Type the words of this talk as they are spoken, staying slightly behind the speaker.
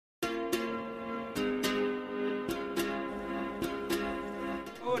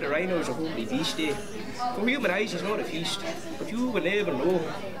the rhino is a homely beast, eh? For human eyes, he's not a feast, but you will never know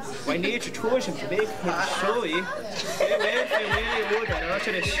why nature chose him to make him so, eh? Farewell, old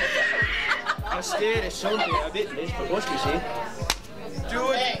rhinoceros. I'll stay at something a bit less proboscis, eh?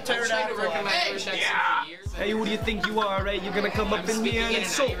 Do it, pterodactyl. Hey, who do you think you are, eh? You're gonna come up in here and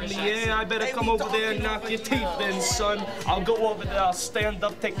insult me, eh? I better come over there and knock your teeth in, son. I'll go over there, I'll stand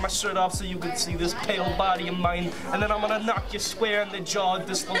up, take my shirt off so you can see this pale body of mine, and then I'm gonna knock you square in the jaw,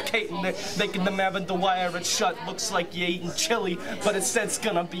 dislocating it, making them having to wire it shut. Looks like you're eating chili, but it says it's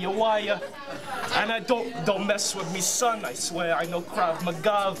gonna be a wire. And I don't mess with me, son. I swear I know Krav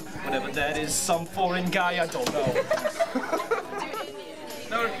Maga, whatever that is, some foreign guy, I don't know.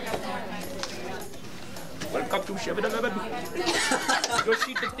 Welcome to 7-Eleven. Your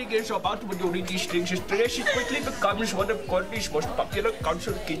seat the thing is about when you read these things, Tracy quickly becomes one of Courtney's most popular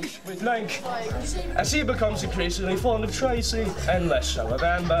concert kings with lunch. As he becomes increasingly fond of Tracy, and less so of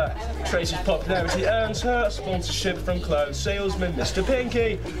Amber, Tracy's popularity earns her a sponsorship from clothes salesman Mr.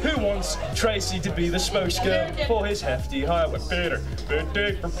 Pinky, who wants Tracy to be the spokesgirl for his hefty highway. Peter, big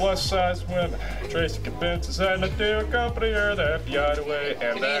dick for plus-size women. Tracy convinces Anna to accompany her the hefty hideaway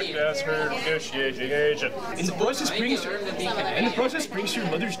and act as her negotiating agent. In the process brings her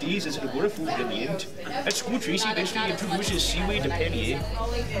Mother's Days as an agoraphobic in the end. At school, Tracy eventually introduces Seaweed to Penny,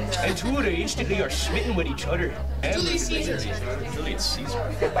 and two of them instantly are smitten with each other. Julius Caesar.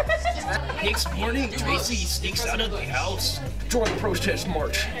 Next morning, Tracy sneaks out of the house to join the protest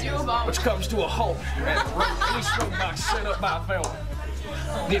march, which comes to a halt at the police roadblock set up by a family.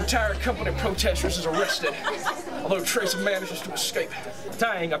 The entire company of protesters is arrested, although Tracy manages to escape,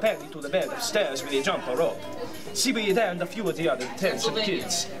 tying a panty to the bed of stairs with a jumper rope. Seaweed and a few of the other detention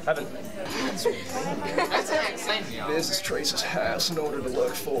kids haven't. This is Tracy's house in order to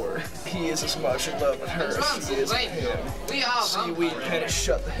look for her. He is as much in love with her as she is with him. Seaweed can't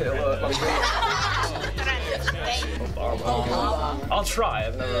shut the hell up. I'll try.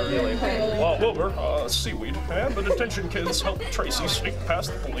 I've never really. Well, Wilbur, Seaweed, and the detention kids help Tracy sneak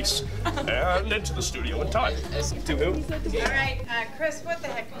past the police and into the studio in time. To who? All right, Chris, what the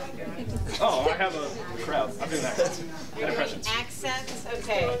heck are you doing? Oh, I have a crowd. I'm doing accents. And impressions. Accents?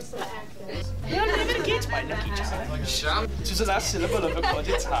 Okay. You don't even get my lucky charm. To the last syllable of a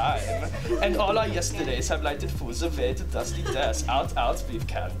body time. And all our yesterdays have lighted fools away to dusty death. Out, beef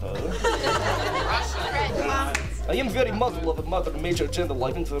Campbell. I am very model of a modern major gender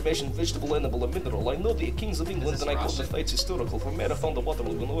life information, vegetable, animal, and mineral. I know the kings of England and I call the fights historical from marathon to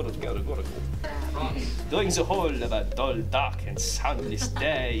Waterloo in order to be allegorical. During the whole of a dull, dark, and soundless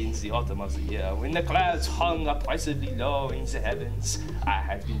day in the autumn of the year, when the clouds hung oppressively low in the heavens, I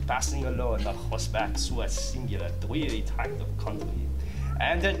had been passing alone on horseback through a singular, dreary tract of country,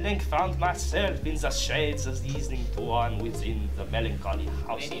 and at length found myself in the shades of the evening dawn within the melancholy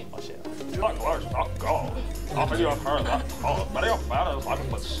house of Usher. Let's not go. After you have heard that tone, many of matters I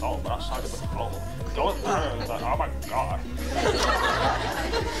would so, but I started with home. Don't learn that, oh my God.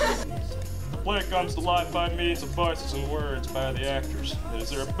 The play comes to life by means of voices and words by the actors. It is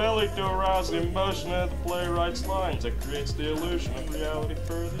their ability to arouse the emotion of the playwright's lines that creates the illusion of reality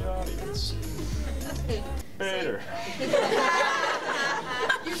for the audience. Peter.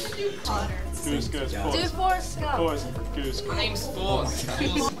 You should do Potter. Goose goes poison. Do Forrest Gump. Poison for goose. My name's Forrest.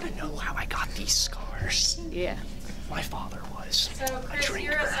 You want to know how I got these scars? Yeah. My father was So, a Chris,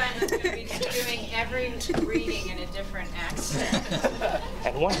 drinker. your assignment is going to be doing every reading in a different accent.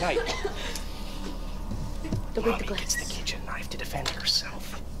 And one night, Mommy Mommy gets the kitchen knife to defend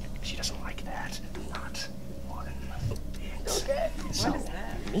herself. She doesn't like that. Not one bit. Okay. So,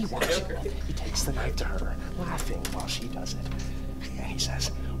 me watching, he takes the knife to her, laughing while she does it. And he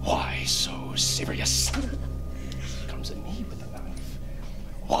says, "Why so serious?" He comes at me with the knife.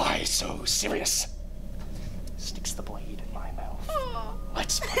 "Why so serious?" Sticks the blade in my mouth.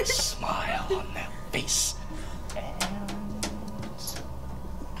 Let's put a smile on that face. And...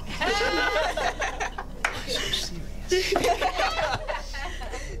 Why so serious?